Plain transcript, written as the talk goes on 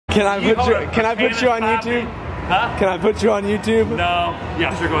Can I put you on YouTube? Huh? Can I put you on YouTube? No.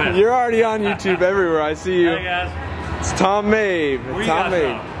 Yeah, sure, go ahead. You're already on YouTube everywhere. I see you. Hey guys. It's Tom Mabe. Where you Tom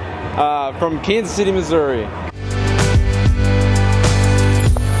guys Mabe. From Kansas City, Missouri.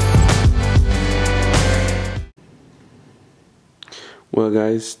 Well,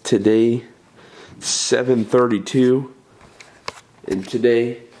 guys, today 7:32, and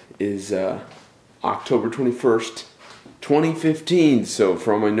today is October 21st, 2015. So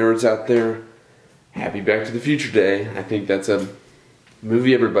for all my nerds out there, happy Back to the Future Day. I think that's a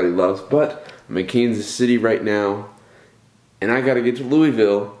movie everybody loves, but I'm in Kansas City right now, and I gotta get to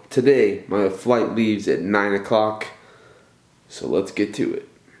Louisville today. My flight leaves at 9 o'clock, so let's get to it.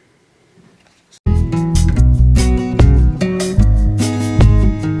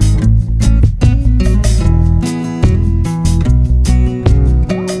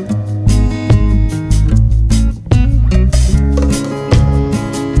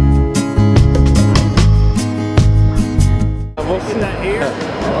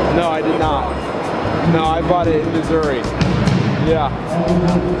 No, I did not. No, I bought it in Missouri. Yeah.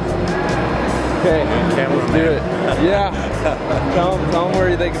 Okay, let's do it. Yeah. Tell them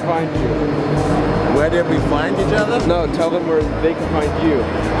where they can find you. Where did we find each other? No, tell them where they can find you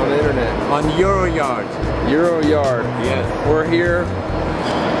on the internet. On Euroyard. Euroyard. Yes. We're here,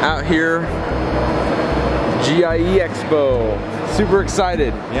 out here, GIE Expo. Super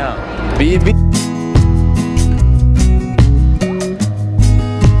excited. Yeah. B&B.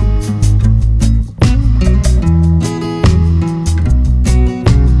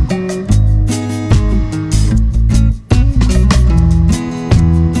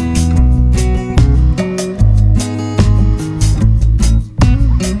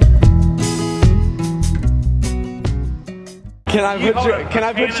 Can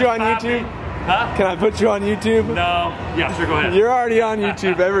I put you on YouTube? Huh? Can I put you on YouTube? No. Yeah, sure, go ahead. You're already on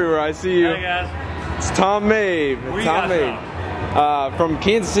YouTube everywhere. I see you. Hey guys. It's Tom Mabe. Where you Tom guys Mabe. From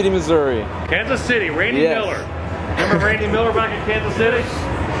Kansas City, Missouri. Kansas City, Randy Yes. Miller. Remember Randy Miller back in Kansas City?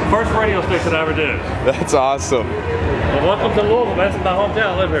 First radio station I ever did. That's awesome. Well, welcome to Louisville. That's my hometown.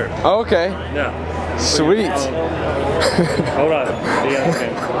 I live here. Oh, okay. Yeah. Sweet. Hold on. Yeah,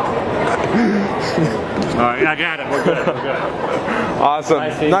 okay. Alright, I got it. We're good. We're good. Awesome.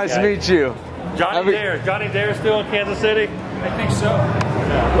 Nice to meet you. Johnny Dare still in Kansas City? I think so.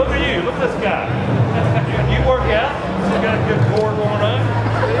 Yeah. Look at you. Look at this guy. You work out. You got a good core going on.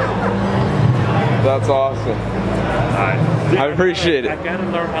 That's awesome. Alright. I appreciate it. I gotta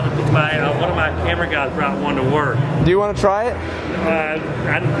learn how to put my one of my camera guys brought one to work. Do you want to try it?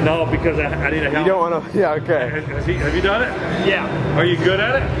 No, because I need a help. You don't want to? Yeah, okay. Have you done it? Yeah. Are you good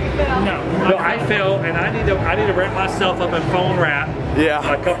at it? No. No, I fail, and I need to wrap myself up in foam wrap.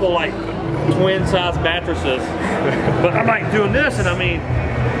 Yeah. A couple like twin size mattresses. But I'm like doing this, and I mean,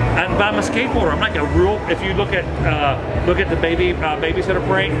 I'm by my skateboarder. I'm like a real. If you look at the babysitter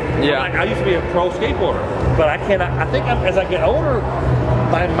prank. Yeah. I used to be a pro skateboarder, but I cannot. I think as I get older,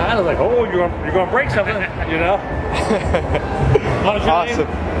 my mind is like, oh, you're gonna break something, you know. What's your Awesome.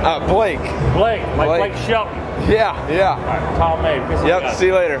 name? Blake. Blake. Blake Shelton. Yeah, yeah. All right, Tom Mabe. Yep, see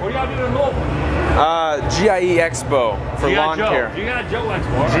you later. What do y'all do in Louisville? GIE Expo for lawn care. G.I. Joe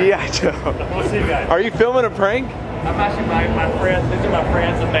Expo. GI Joe. We'll see you guys. Are you filming a prank? I'm actually my friends. These are my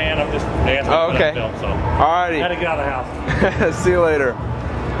friends, the band. I'm just dancing. Oh, okay. Film, so Alrighty. I had to get out of the house. See you later.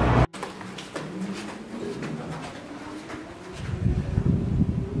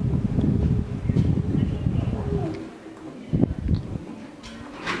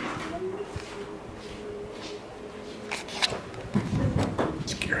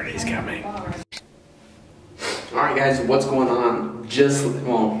 Security's coming. Alright guys, what's going on?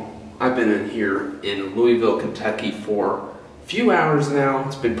 I've been in here in Louisville, Kentucky for a few hours now.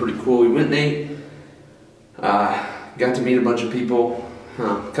 It's been pretty cool. We went and ate. Got to meet a bunch of people.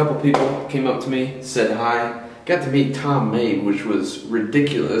 A couple people came up to me, said hi. Got to meet Tom Mabe, which was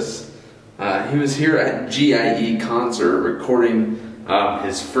ridiculous. He was here at GIE concert recording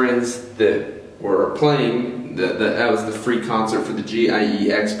his friends that were playing. That was the free concert for the GIE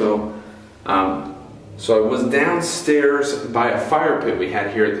Expo. So I was downstairs by a fire pit we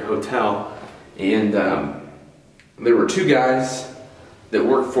had here at the hotel, and there were two guys that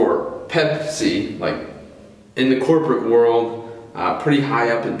worked for Pepsi, like in the corporate world, pretty high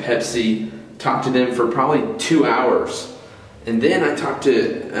up in Pepsi. Talked to them for probably 2 hours, and then I talked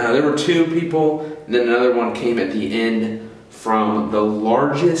to, there were two people, and then another one came at the end from the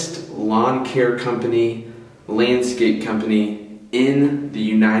largest lawn care company, landscape company in the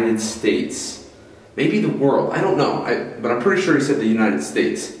United States. Maybe the world, I don't know, but I'm pretty sure he said the United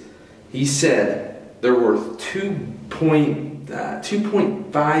States. He said there were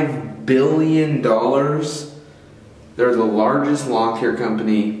 $2.5 billion. They're the largest lawn care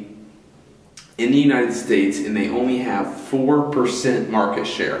company in the United States, and they only have 4% market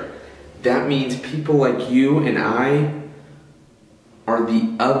share. That means people like you and I are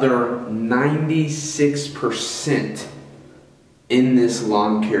the other 96% in this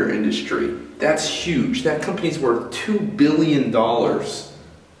lawn care industry. That's huge. That company's worth $2 billion. And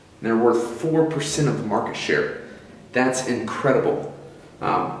they're worth 4% of the market share. That's incredible.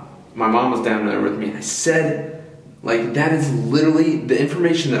 My mom was down there with me. I said, like, that is literally the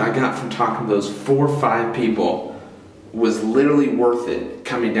information that I got from talking to those 4 or 5 people was literally worth it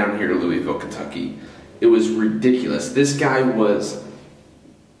coming down here to Louisville, Kentucky. It was ridiculous. This guy was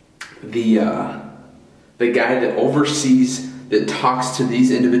the guy that oversees, that talks to these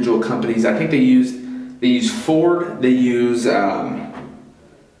individual companies. I think they use Ford, they use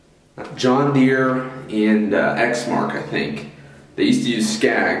John Deere and Exmark, I think. They used to use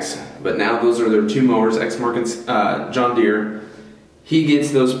Skaggs, but now those are their 2 mowers, Exmark and John Deere. He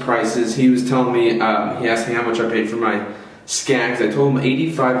gets those prices. He was telling me, he asked me how much I paid for my Skaggs. I told him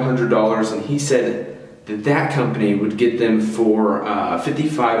 $8,500, and he said that that company would get them for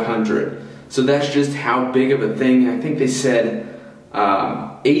 $5,500. So that's just how big of a thing. I think they said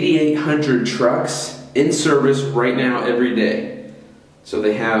 8,800 trucks in service right now every day. So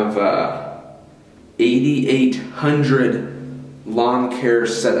they have 8,800 lawn care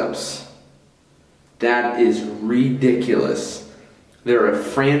setups. That is ridiculous. They're a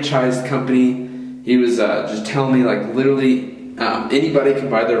franchised company. He was just telling me, like, literally anybody can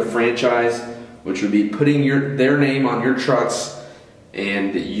buy their franchise, which would be putting their name on your trucks,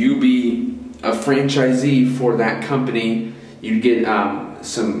 and you be a franchisee for that company. You'd get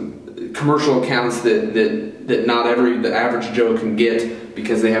some commercial accounts that not the average Joe can get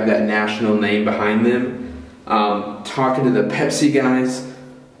because they have that national name behind them. Talking to the Pepsi guys,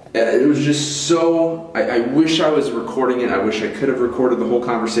 it was just so, I wish I was recording it. I wish I could have recorded the whole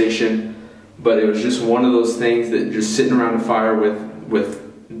conversation, but it was just one of those things that just sitting around a fire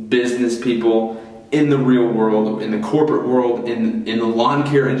with business people in the real world, in the corporate world, in the lawn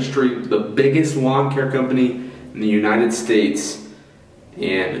care industry, the biggest lawn care company in the United States.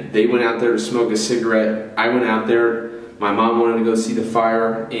 And they went out there to smoke a cigarette. I went out there. My mom wanted to go see the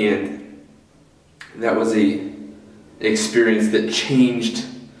fire, and that was a experience that changed,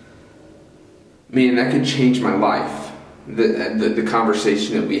 man, that could change my life. The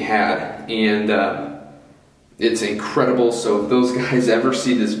conversation that we had, and it's incredible. So if those guys ever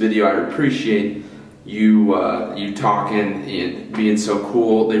see this video, I appreciate you talking and being so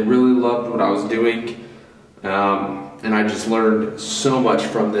cool. They really loved what I was doing, and I just learned so much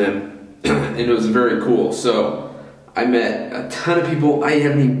from them, and it was very cool. So I met a ton of people. I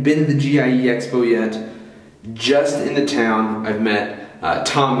haven't even been to the GIE Expo yet. Just in the town, I've met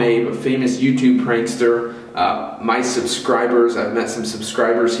Tom Mabe, a famous YouTube prankster. My subscribers, I've met some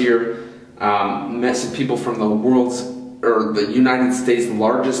subscribers here. Met some people from the United States'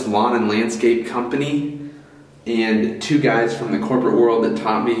 largest lawn and landscape company, and 2 guys from the corporate world that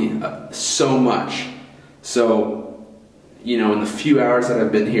taught me so much. So, you know, in the few hours that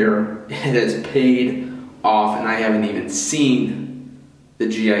I've been here, it has paid off, and I haven't even seen the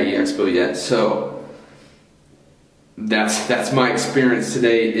GIE Expo yet. So that's my experience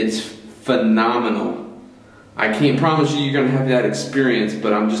today. It's phenomenal. I can't promise you're going to have that experience,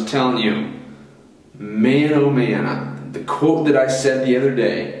 but I'm just telling you, man, oh man, the quote that I said the other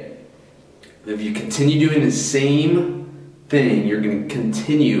day, if you continue doing the same thing, you're going to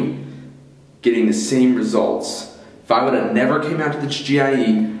continue getting the same results. If I would have never came out to the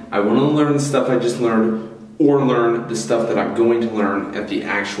GIE, I wouldn't have learned the stuff I just learned, or learn the stuff that I'm going to learn at the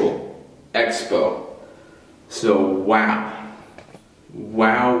actual expo. So wow,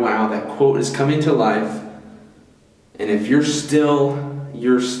 that quote is coming to life. And if you're still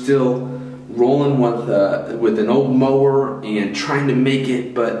rolling with an old mower and trying to make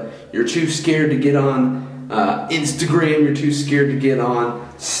it, but you're too scared to get on Instagram, you're too scared to get on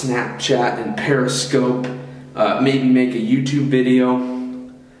Snapchat and Periscope, maybe make a YouTube video,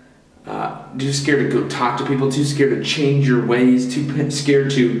 too scared to go talk to people, too scared to change your ways, too scared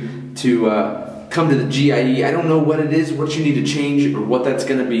to come to the GIE. I don't know what it is, what you need to change, or what that's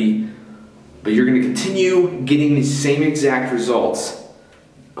going to be, but you're going to continue getting the same exact results.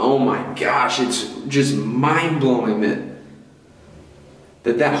 Oh my gosh, it's just mind-blowing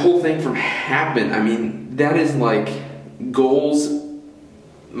that whole thing from happened. I mean, that is like goals,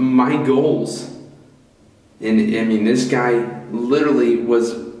 my goals. And I mean, this guy literally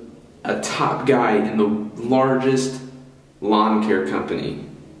was a top guy in the largest lawn care company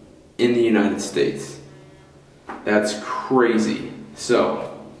in the United States. That's crazy.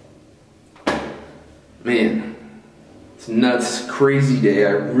 So, man, it's nuts, crazy day.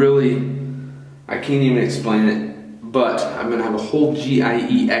 I can't even explain it, but I'm gonna have a whole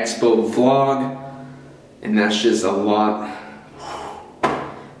GIE Expo vlog, and that's just a lot.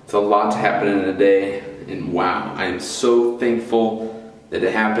 It's a lot to happen in a day, and wow, I am so thankful that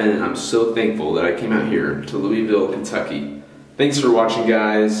it happened, and I'm so thankful that I came out here to Louisville, Kentucky. Thanks for watching,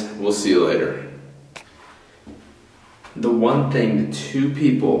 guys. We'll see you later. The one thing the two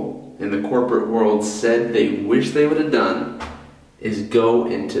people in the corporate world said they wish they would have done is go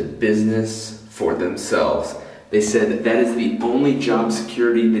into business for themselves. They said that that is the only job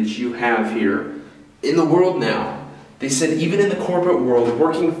security that you have here in the world now. They said even in the corporate world,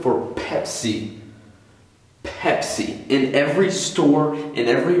 working for Pepsi, in every store, in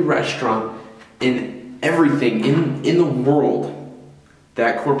every restaurant, in everything in the world,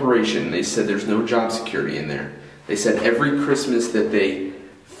 that corporation, they said there's no job security in there. They said every Christmas that they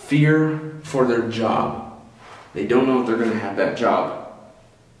fear for their job. They don't know if they're going to have that job.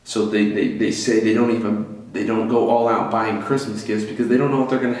 So they say they don't go all out buying Christmas gifts because they don't know if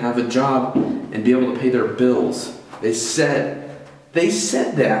they're going to have a job and be able to pay their bills. They said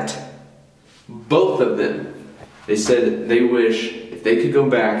that. Both of them. They said they wish if they could go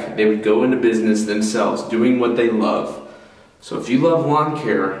back, they would go into business themselves, doing what they love. So if you love lawn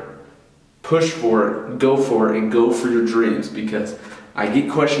care, push for it, go for it, and go for your dreams, because I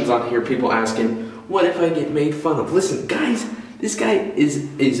get questions on here, people asking, what if I get made fun of? Listen, guys, this guy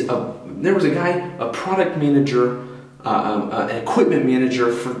there was a guy, a product manager, an equipment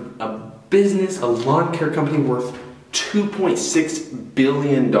manager for a business, a lawn care company worth $2.6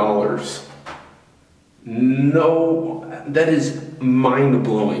 billion. No, that is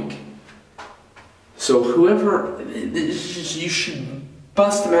mind-blowing. So whoever, you should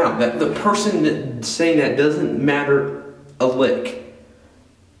bust them out. That the person that saying that doesn't matter a lick.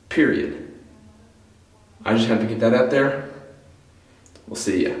 Period. I just had to get that out there. We'll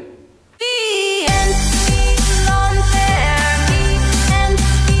see ya.